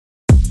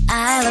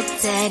I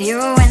looked at you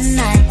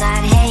and I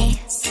thought, hey,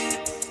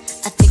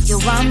 I think you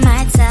are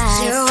my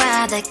type. You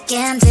are the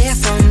candy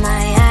from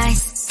my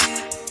eyes,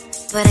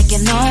 but I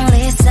can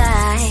only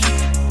sigh,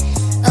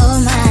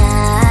 oh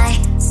my.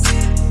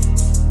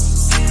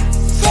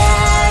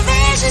 There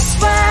is just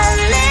one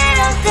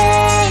little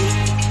thing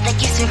that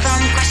keeps me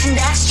from crossing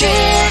that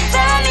street.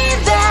 Drive me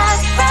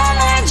back from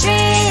my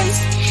dreams.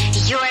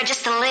 You are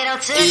just a little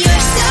too good.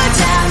 You're so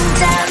dumb,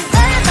 dumb,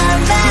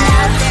 bum,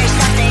 now there's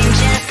nothing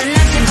just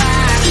enough to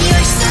buy.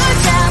 You're so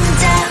dumb,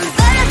 dumb,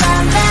 bum,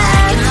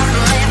 I cannot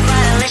believe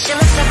but at least you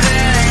look so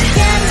good.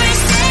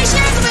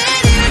 Conversations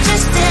with you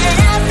just end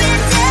up in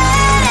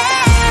dead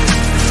end.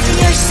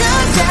 You're so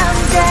dumb,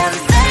 dumb,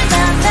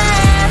 bum,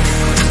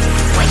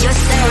 why you're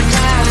so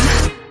dumb.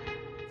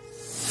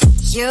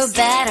 You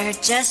better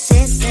just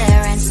sit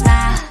there and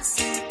smile,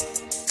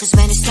 'cause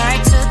when you start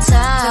to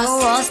talk, the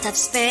world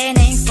stops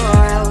spinning for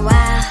a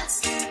while.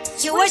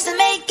 Your words don't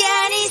make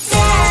any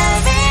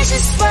sense. There's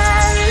just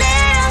one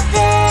little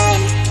thing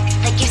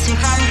that keeps me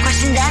from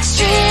crossing that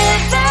street.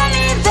 Drive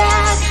me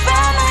back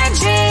from our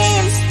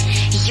dreams.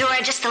 You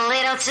are just a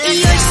little too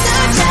good. You're so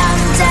dumb,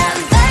 dumb,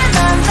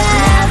 bum,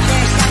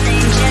 there's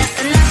nothing just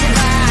enough to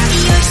buy.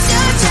 You're so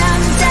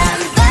dumb,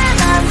 dumb, bum,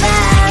 I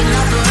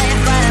cannot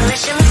believe but at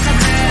least you look so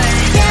good.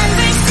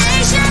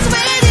 Conversations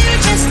with you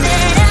just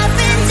end up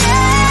in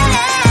dead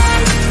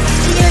end.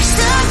 You're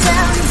so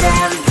dumb,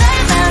 dumb,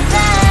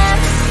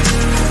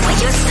 why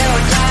you're so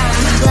dumb.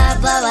 Blah,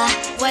 blah, blah,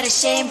 what a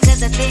shame,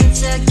 'cause I think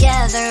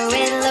together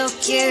we look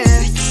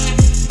cute.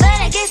 But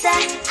I guess I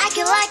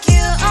can like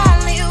you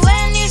only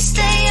when you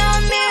stay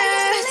on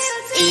mute.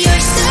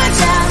 You're so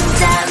dumb,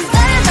 dumb,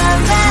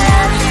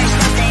 there's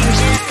nothing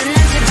just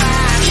enough to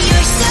buy.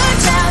 You're so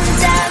dumb,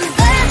 dumb,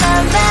 I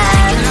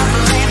cannot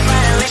believe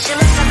but at least you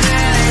look so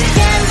good.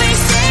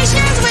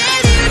 Conversations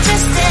with you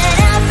just end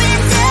up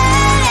in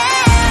dead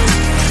end.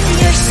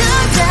 You're so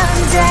dumb,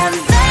 dumb,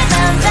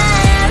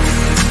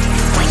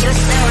 why you're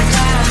so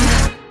dumb.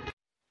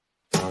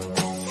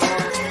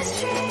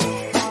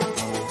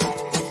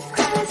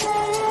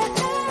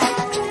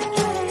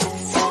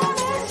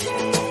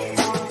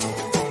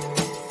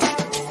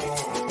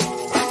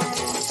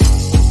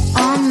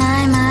 On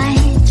my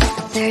mind,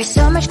 there's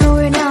so much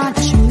going on.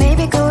 I should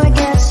maybe go and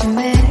get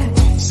somewhere.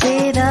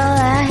 See the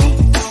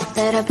lights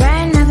that are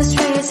brighten up the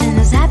streets, and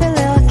those happy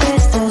little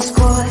kids, those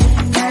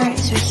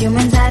corners where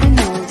humans I don't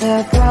know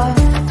their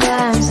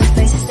problems, the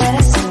faces that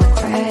are so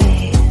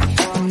great.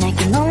 And I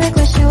can only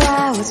question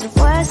why was the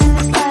worst in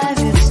this life.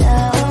 You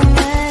tell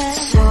me.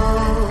 So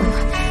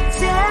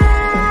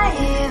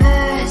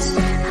diverse,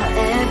 how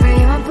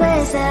everyone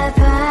plays their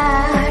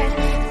part.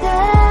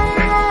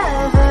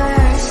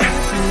 Diverse,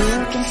 you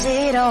can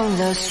see it on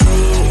the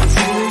streets.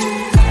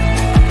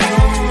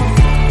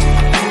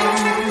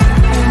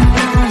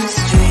 On the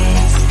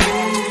streets.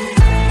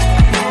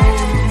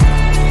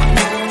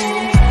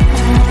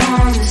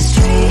 On the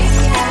streets.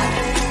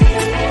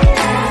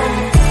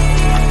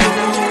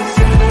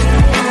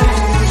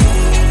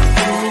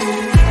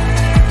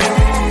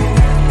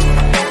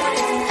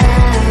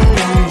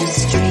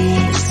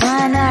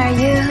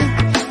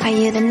 Are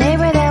you the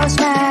neighbor that will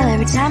smile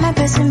every time I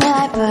pass him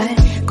by, but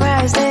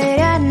cries late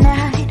at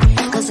night?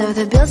 'Cause of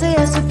the bills I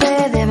used to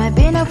pay, there might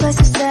be no place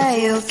to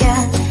stay. You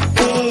can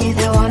be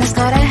the one who's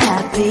got a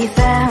happy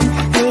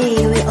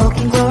family. We all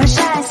can grow and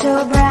shine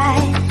so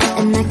bright,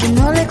 and I can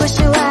only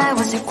question why.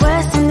 What's your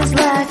quest in this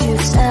life? You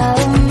tell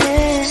me.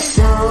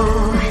 So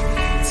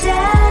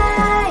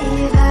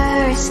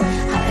diverse,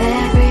 how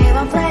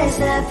everyone plays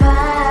their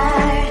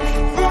part.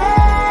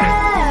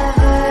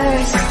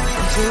 Diverse,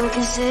 you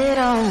can sit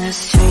on the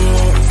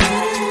streets.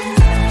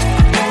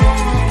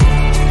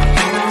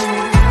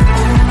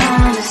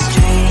 On the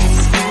streets.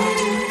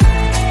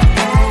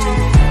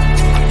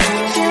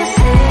 You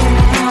sit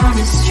on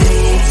the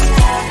streets.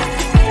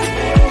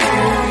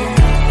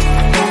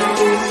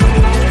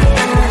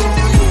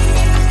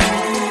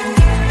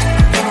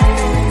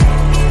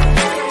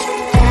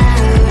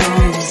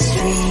 On the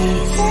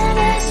streets. On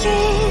the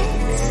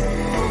streets.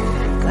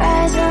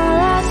 Cries and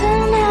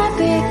laughing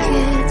happy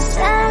kids.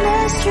 On the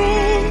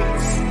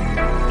streets.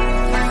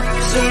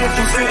 You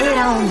can sit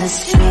on the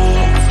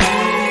streets.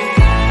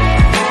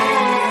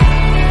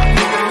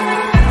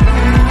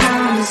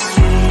 On the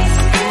streets.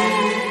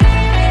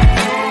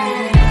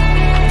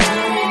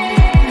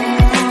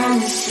 On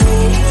the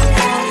streets.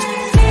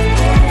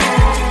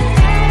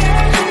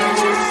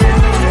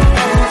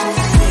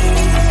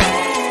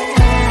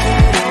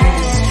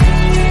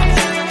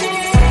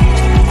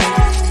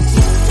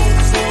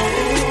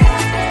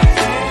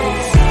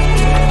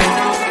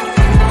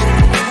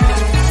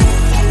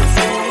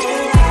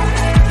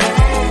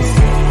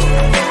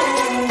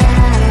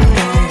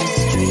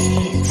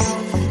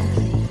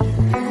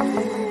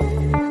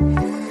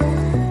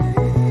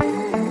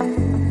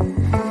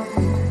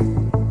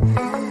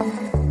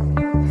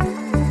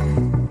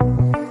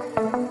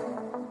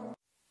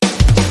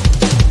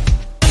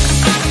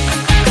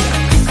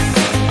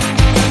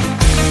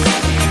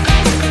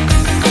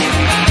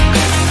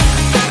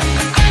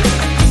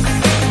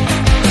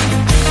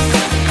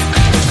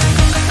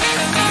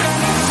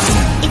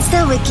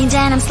 weekend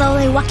and I'm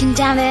slowly walking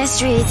down the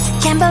streets.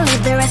 Can't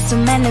believe there are so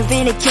many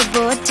really cute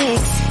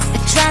boutiques.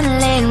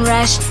 Adrenaline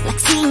rush, like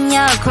seeing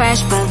your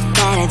crush, but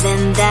better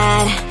than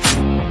that.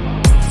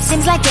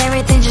 Seems like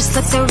everything just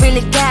looks so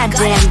really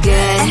goddamn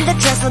good. And the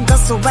dress will go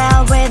so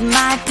well with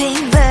my pink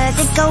boots.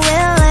 Think I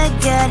will look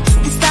good.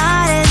 The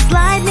thought is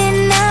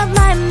lighting up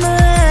my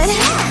mood.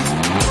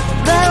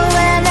 But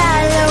when I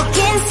look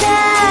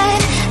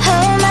inside,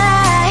 oh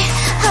my,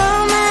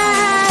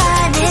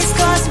 this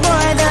costs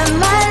more than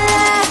my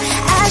love.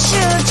 I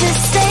should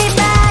just say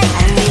bye.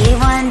 I really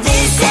want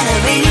this and I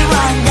really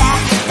want that,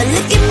 but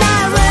look at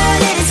my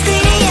world and it's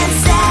pretty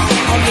inside.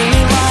 I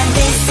really want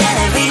this and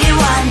I really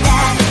want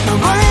that. My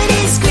wallet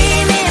is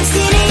screaming, I'm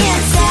sitting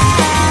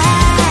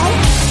inside.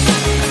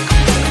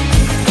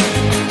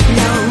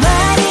 No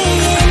money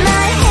in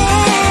my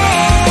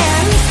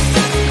hands.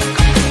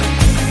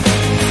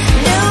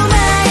 No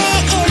money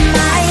in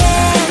my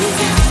hands.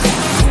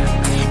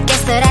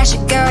 Guess that I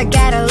should go, I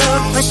gotta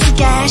look for some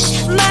cash.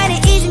 Money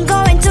isn't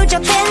going to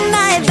jump in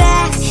my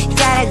back.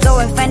 Gotta go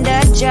and find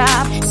a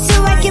job so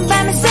I can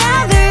buy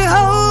myself the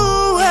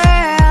whole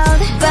world.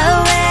 But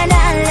when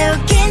I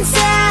look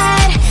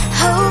inside,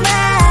 oh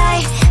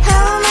my,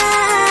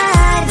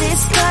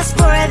 this costs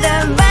more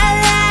than my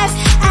life.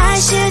 I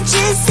should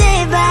just say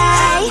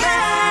bye.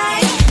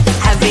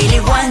 I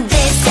really want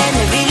this and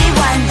I really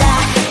want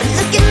that, but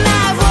look at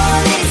my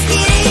wallet, it's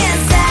getting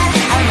inside.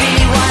 I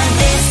really want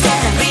this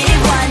and I really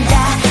want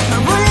that. My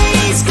wallet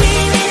is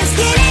screaming, it's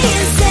getting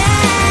inside.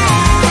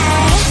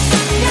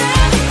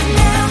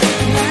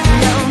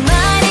 No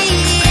money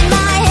in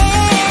my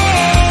hands.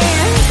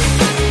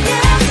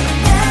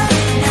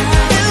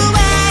 No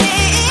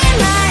money in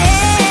my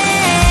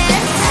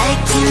hands.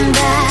 Taking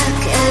back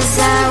as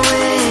I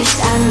wish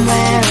I'm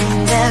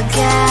wearing the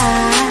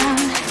gown.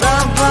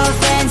 Both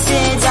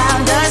dancing down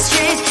the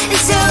street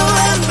into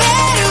a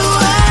better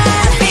one.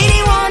 I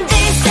really want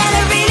this and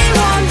I really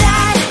want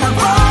that. My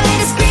wallet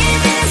is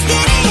screaming, it's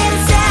getting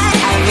inside.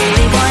 I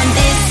really want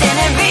this and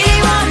I really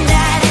want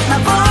that. My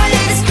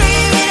wallet is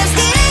screaming, it's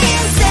getting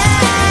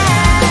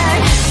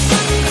inside.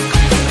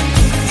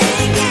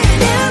 Ain't got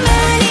no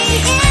money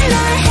in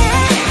my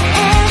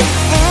hands.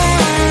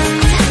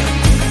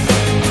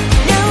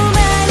 No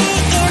money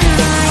in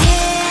my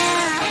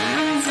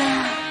hands.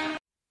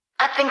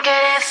 I think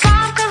it is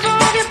soft 'cause I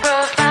love your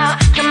profile.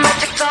 You're my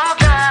TikTok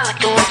girl, like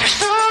the way you're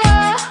so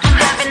low. I'm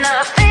having a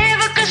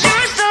fever 'cause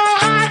you're so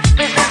hot.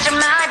 Please answer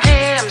my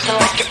DMs so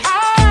I can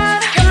on.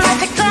 You're my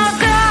TikTok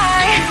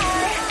guy.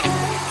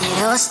 It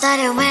all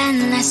started when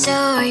I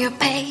saw your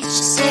page.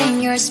 Seeing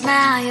your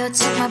smile, you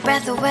took my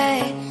breath away.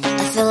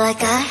 I feel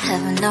like I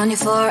haven't known you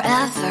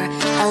forever.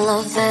 I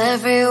love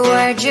every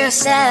word you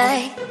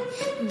say.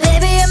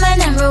 Baby, you're my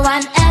number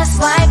one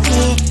FYP.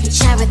 You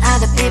chat with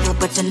other people,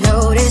 but you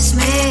notice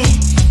me.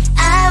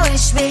 I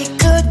wish we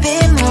could be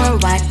more.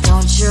 Why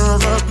don't you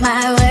look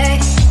my way?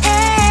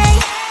 Hey,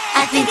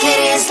 I think it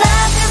is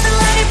love 'cause I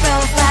love your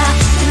profile.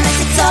 You make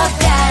it so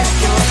bad, like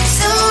you're